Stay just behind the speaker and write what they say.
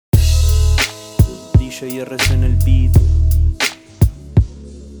Djrc en el beat.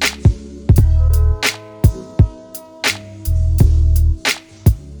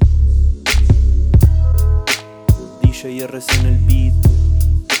 Djrc en el beat.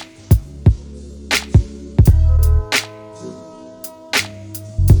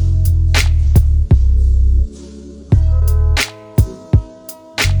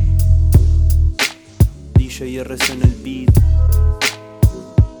 Djrc en el beat.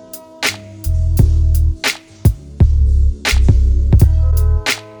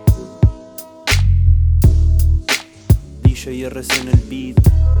 Djrc en el beat.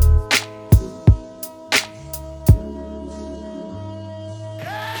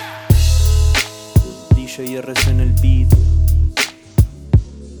 Djrc en el beat.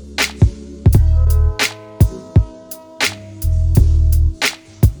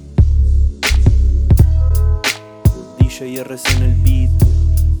 Djrc en el beat.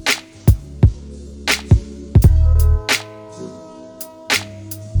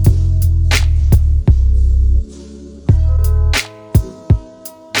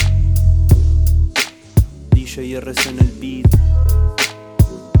 Djrc en el beat.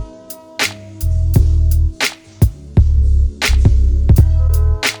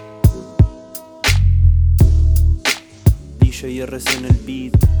 Djrc en el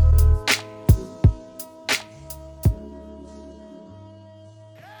beat.